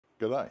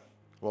G'day.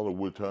 A lot of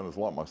wood turners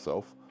like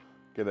myself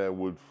get our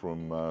wood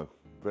from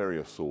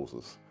various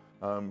sources.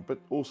 But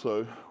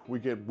also we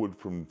get wood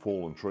from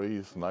fallen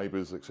trees,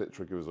 neighbours,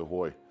 etc. give us a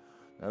hoy.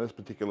 Now this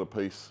particular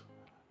piece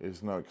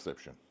is no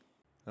exception.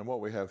 And what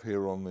we have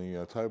here on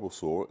the table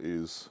saw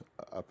is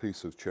a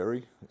piece of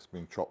cherry. It's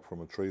been chopped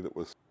from a tree that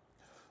was...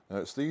 Now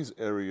it's these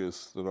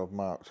areas that I've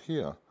marked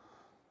here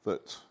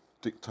that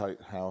dictate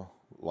how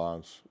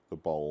large the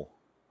bowl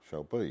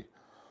shall be.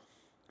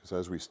 Because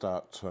as we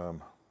start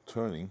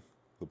turning,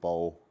 the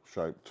bowl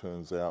shape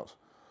turns out,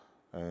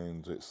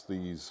 and it's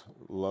these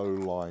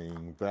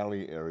low-lying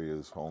valley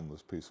areas on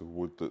this piece of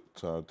wood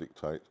that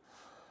dictate,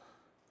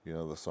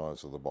 the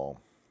size of the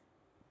bowl.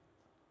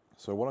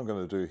 So what I'm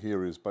going to do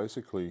here is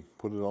basically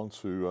put it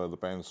onto the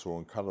bandsaw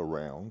and cut a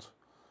round,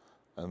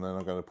 and then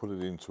I'm going to put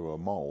it into a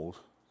mold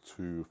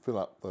to fill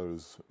up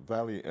those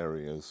valley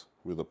areas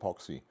with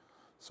epoxy,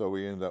 so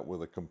we end up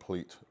with a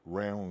complete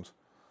round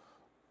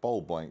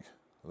bowl blank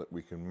that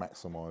we can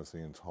maximize the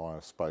entire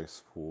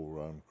space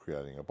for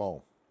creating a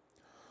bowl.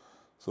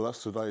 So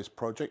that's today's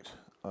project.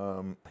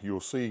 You'll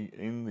see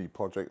in the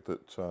project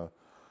that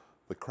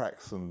the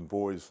cracks and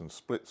voids and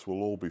splits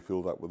will all be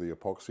filled up with the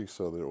epoxy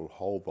so that it will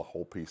hold the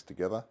whole piece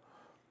together.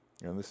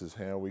 And this is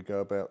how we go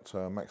about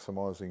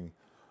maximizing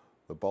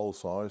the bowl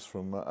size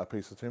from a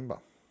piece of timber.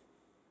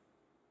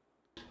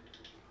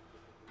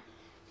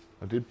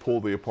 I did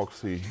pour the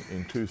epoxy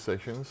in 2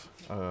 sessions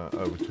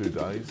over 2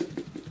 days.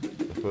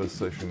 The first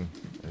session,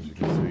 as you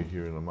can see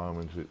here in a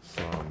moment, it's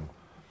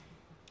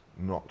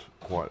not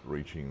quite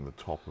reaching the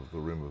top of the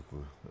rim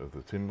of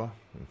the timber.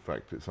 In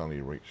fact, it's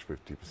only reached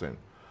 50%.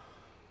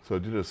 So I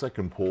did a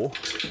second pour,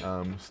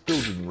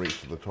 still didn't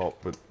reach to the top,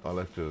 but I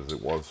left it as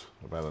it was,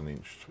 about 1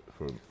 inch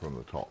from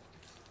the top.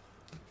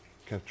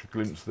 Catch a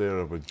glimpse there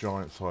of a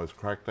giant sized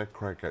crack. That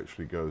crack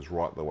actually goes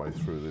right the way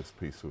through this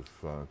piece of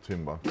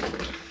timber.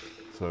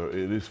 So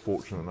it is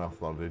fortunate enough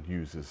that I did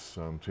use this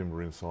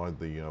timber inside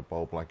the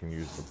bowl blank and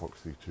used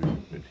epoxy to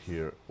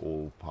adhere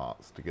all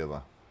parts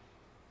together.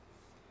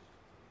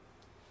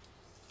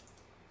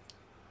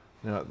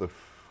 Now at the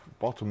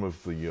bottom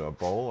of the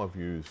bowl I've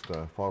used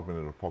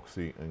 5-minute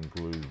epoxy and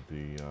glued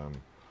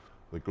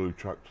the glue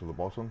chuck to the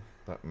bottom.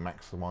 That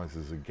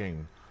maximises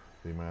again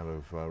the amount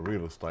of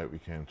real estate we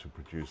can to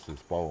produce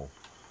this bowl.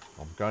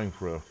 I'm going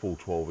for a full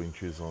 12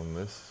 inches on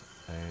this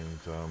and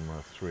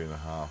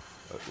 3.5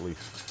 at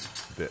least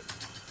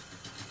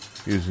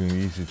depth. Using the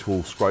Easy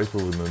Tool scraper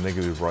with the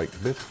negative rake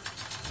bit,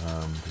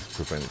 this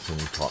prevents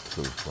any types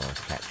of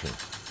catching.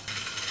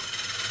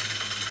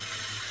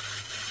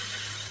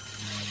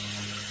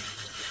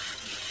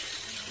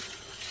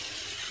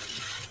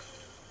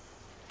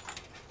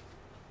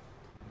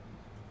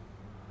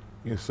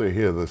 You can see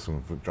here there's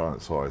some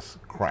giant size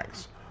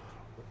cracks,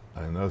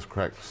 and those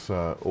cracks,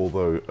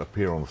 although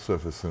appear on the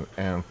surface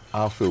and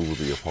are filled with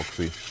the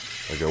epoxy,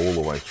 they go all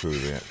the way through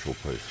the actual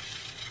piece.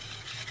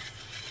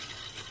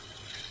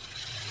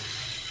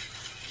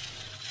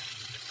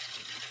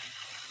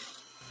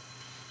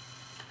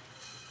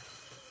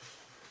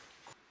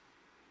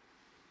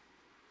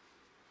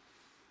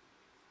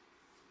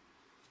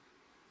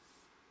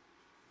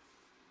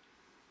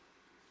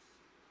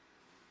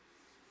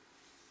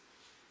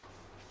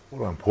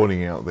 What I'm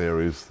pointing out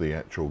there is the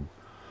actual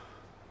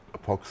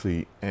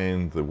epoxy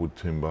and the wood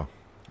timber.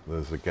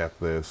 There's a gap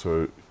there,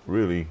 so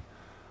really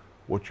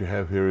what you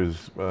have here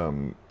is all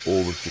that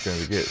you're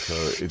going to get. So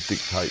it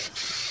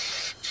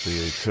dictates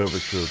the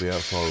curvature of the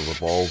outside of the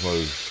bowl.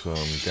 Those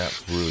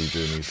gaps really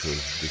do need to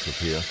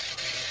disappear,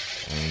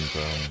 and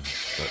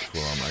that's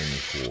what I'm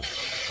aiming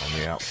for on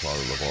the outside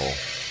of the bowl.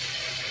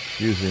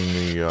 Using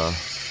the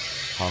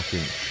 1/2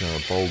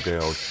 inch bowl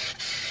gouge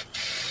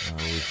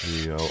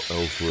with the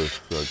Ellsworth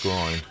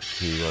grind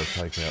to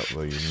take out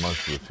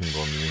most of the timber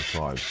on the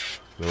inside.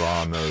 There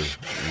are no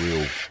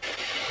real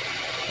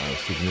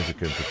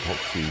significant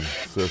epoxy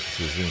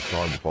surfaces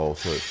inside the bowl,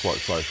 so it's quite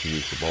safe to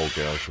use the bowl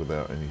gouge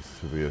without any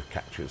severe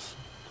catches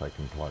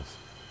taking place.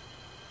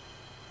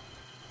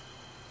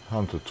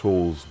 Hunter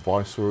Tools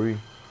Visory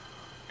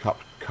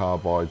cupped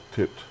carbide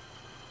tipped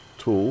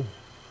tool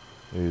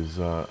is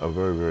a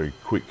very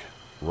quick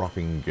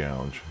roughing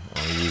gouge.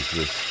 I use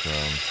this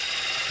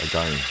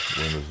again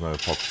when there's no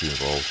epoxy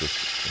involved, just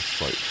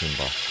straight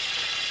timber.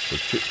 The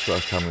chips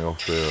that are coming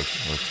off there are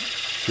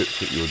chips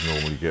that you would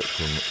normally get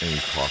from any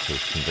type of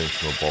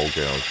conventional bowl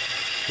gouge.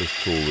 This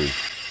tool is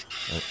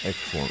an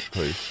excellent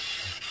piece.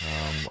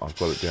 I've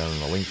got it down in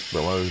the links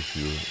below if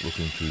you're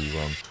looking to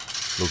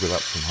look it up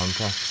from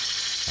Hunter.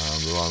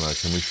 There are no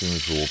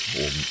commissions or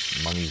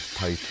monies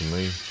paid to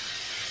me.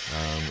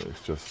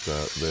 It's just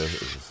there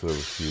as a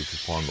service for you to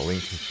find the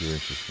link if you're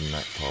interested in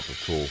that type of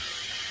tool.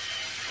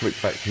 Flick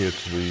back here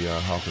to the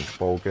 1/2 inch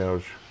bowl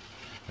gouge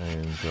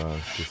and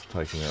just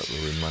taking out the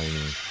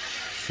remaining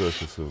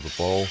surface of the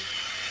bowl,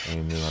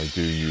 and then I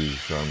do use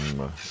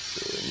the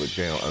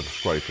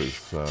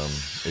scrapers,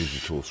 Easy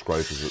Tool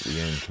scrapers at the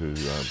end to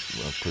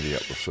pretty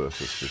up the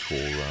surface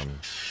before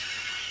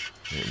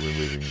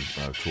removing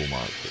tool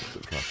marks,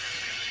 etc.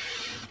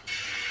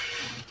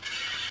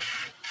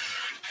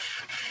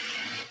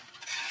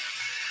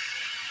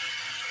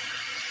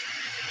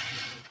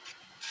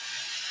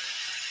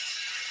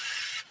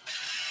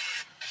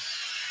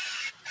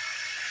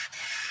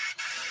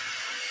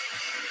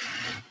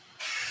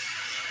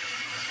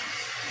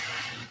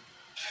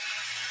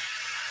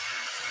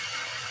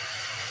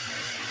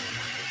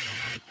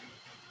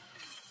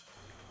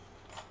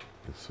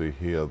 see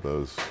here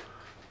those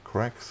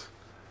cracks.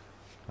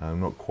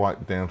 Not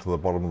quite down to the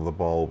bottom of the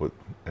bowl, but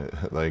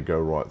they go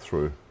right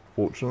through.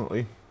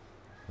 Fortunately,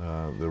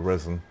 the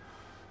resin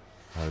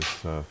has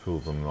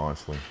filled them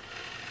nicely.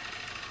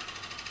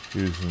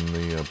 Using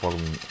the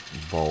bottom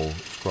bowl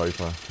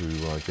scraper to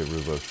get rid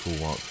of those tool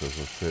marks, as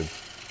I said,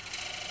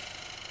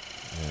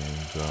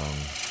 and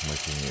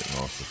making it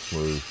nice and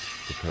smooth,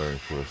 preparing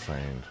for a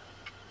sand.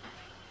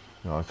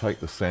 Now I take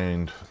the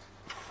sand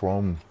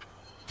from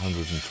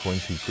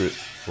 120 grit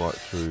right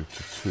through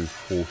to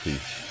 240.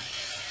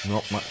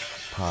 Not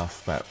much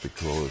past that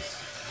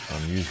because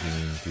I'm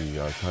using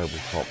the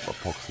tabletop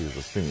epoxy as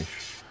a finish,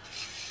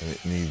 and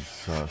it needs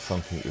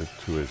something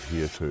to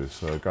adhere to.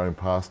 So going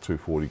past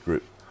 240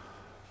 grit,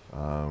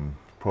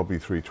 probably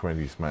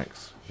 320s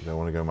max. You don't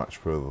want to go much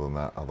further than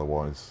that,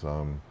 otherwise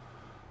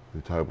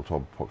the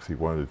tabletop epoxy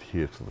won't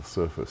adhere to the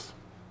surface.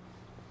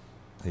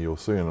 You'll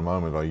see in a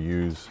moment I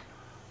use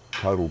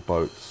Total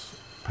Boat's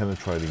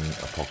penetrating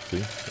epoxy.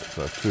 It's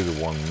a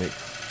 2-to-1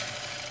 mix.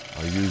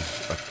 I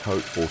use a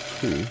coat or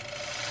two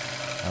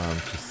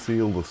to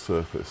seal the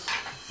surface.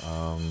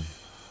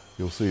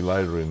 You'll see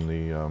later in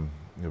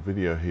the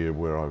video here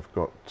where I've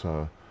got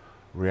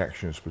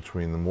reactions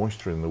between the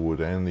moisture in the wood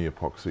and the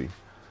epoxy,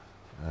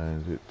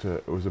 and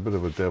it was a bit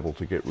of a devil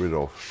to get rid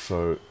of.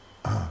 So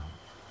the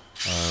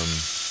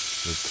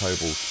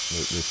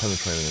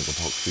penetrating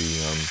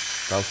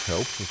epoxy does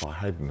help. If I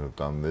hadn't have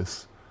done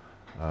this,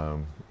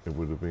 it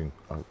would have been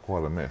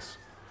quite a mess.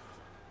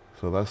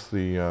 So that's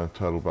the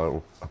Total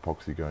Boat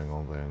epoxy going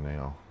on there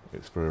now.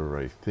 It's very,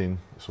 very thin.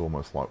 It's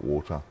almost like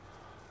water,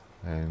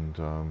 and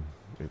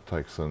it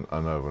takes an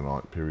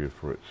overnight period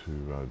for it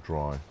to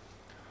dry.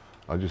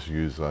 I just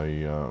use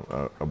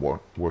a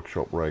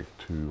workshop rag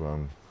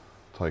to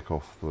take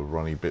off the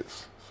runny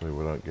bits so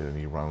we don't get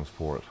any runs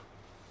for it.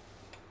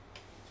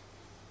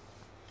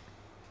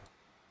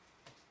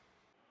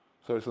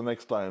 So it's the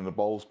next day and the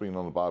bowl's been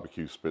on the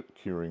barbecue spit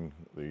curing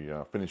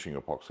the finishing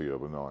epoxy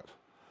overnight.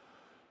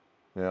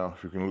 Now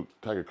if you can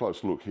take a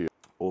close look here,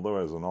 although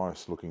it has a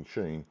nice looking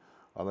sheen,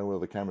 I don't know whether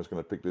the camera's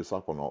going to pick this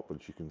up or not,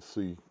 but you can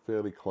see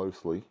fairly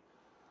closely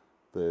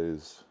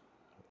there's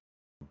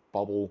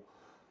bubble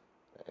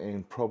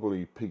and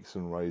probably peaks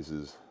and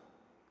raises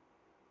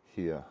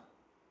here.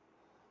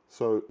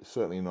 So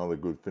certainly not a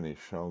good finish.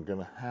 I'm going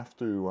to have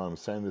to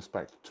sand this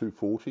back to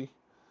 240.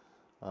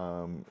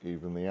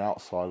 Even the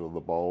outside of the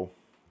bowl,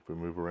 if we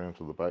move around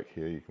to the back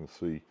here, you can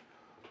see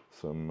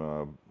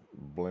some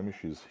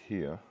blemishes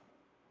here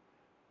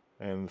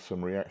and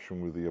some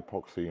reaction with the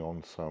epoxy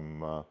on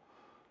some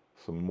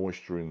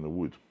moisture in the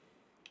wood.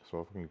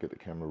 So if I can get the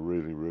camera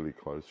really, really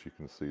close, you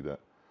can see that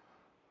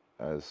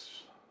as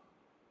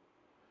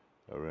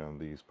around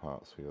these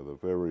parts here. They're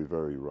very,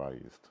 very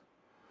raised.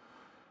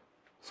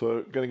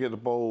 So going to get the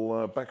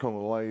bowl back on the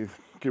lathe,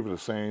 give it a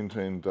sand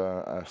and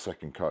a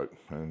second coat,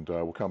 and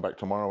we'll come back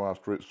tomorrow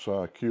after it's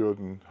cured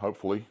and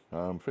hopefully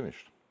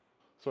finished.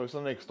 So it's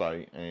the next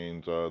day,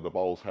 and the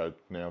bowl's had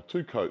now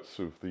 2 coats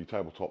of the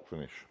tabletop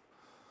finish.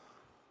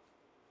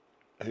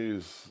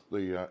 Here's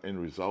the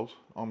end result.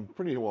 I'm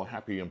pretty well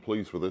happy and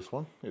pleased with this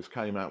one. It's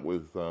came out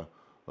with a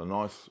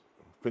nice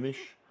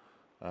finish.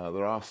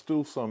 There are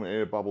still some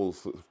air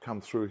bubbles that have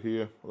come through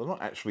here. Well, they're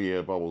not actually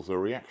air bubbles, they're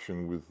a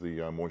reaction with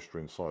the moisture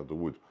inside the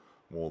wood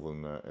more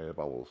than air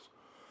bubbles.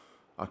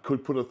 I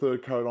could put a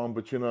third coat on,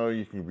 but you know,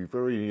 you can be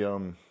very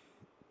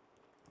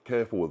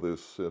careful with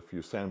this. If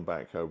you sand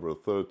back over a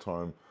third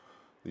time,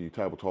 the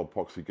tabletop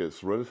epoxy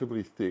gets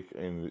relatively thick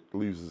and it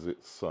loses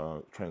its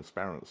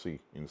transparency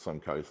in some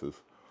cases.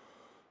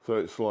 So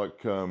it's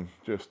like,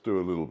 just do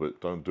a little bit,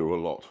 don't do a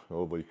lot,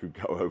 or you could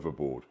go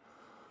overboard.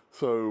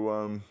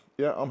 So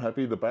yeah, I'm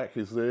happy the back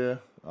is there.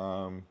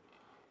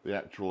 The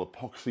actual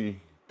epoxy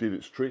did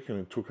its trick and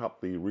it took up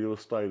the real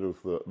estate of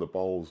the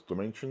bowl's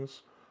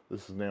dimensions.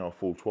 This is now a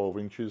full 12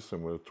 inches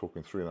and we're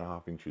talking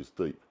 3.5 inches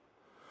deep.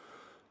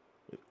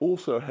 It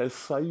also has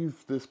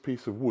saved this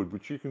piece of wood,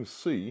 which you can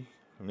see,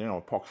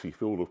 now epoxy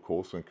filled of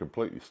course and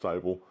completely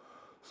stable,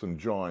 some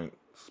giant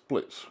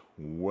splits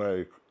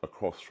way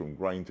across from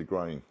grain to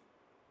grain.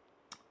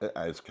 It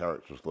adds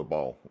character to the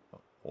bowl.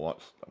 Well,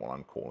 that's what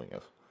I'm calling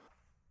it.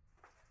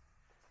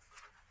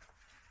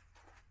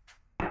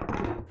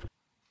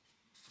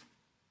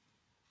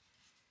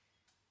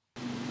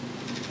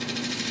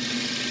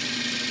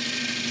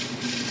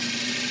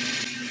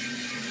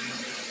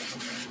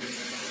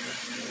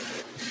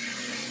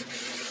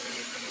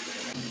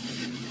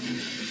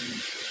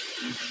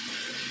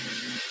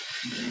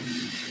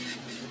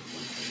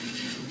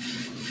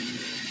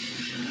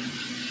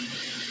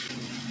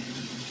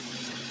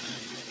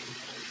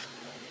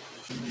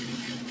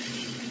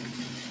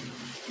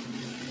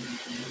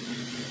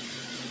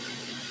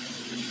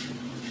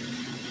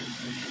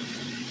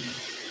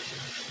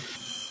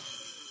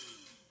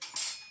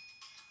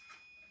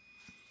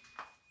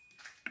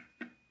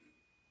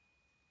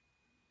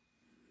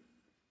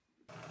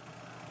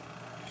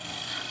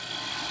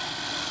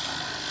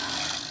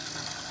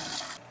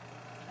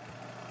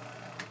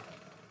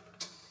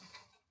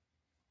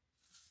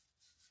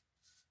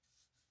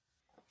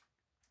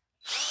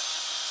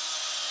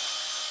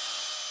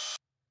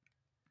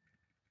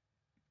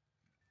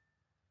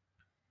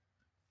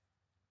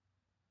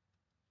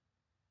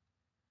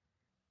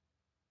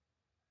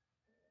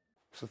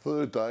 It's the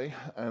third day,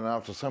 and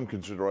after some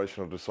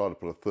consideration, I've decided to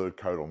put a third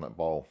coat on that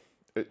bowl.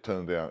 It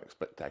turned out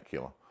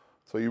spectacular.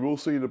 So you will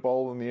see the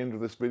bowl in the end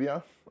of this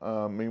video.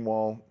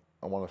 Meanwhile,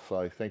 I want to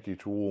say thank you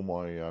to all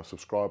my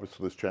subscribers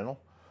to this channel.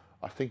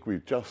 I think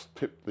we've just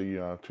tipped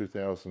the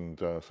 2,000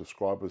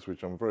 subscribers,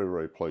 which I'm very,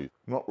 very pleased.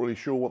 I'm not really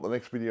sure what the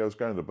next video is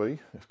going to be.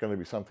 It's going to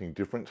be something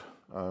different,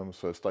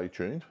 so stay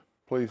tuned.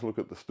 Please look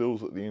at the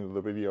stills at the end of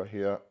the video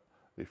here.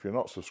 If you're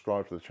not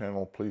subscribed to the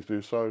channel, please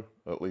do so,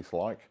 at least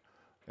like,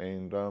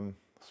 and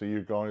see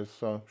you guys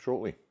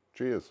shortly.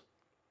 Cheers.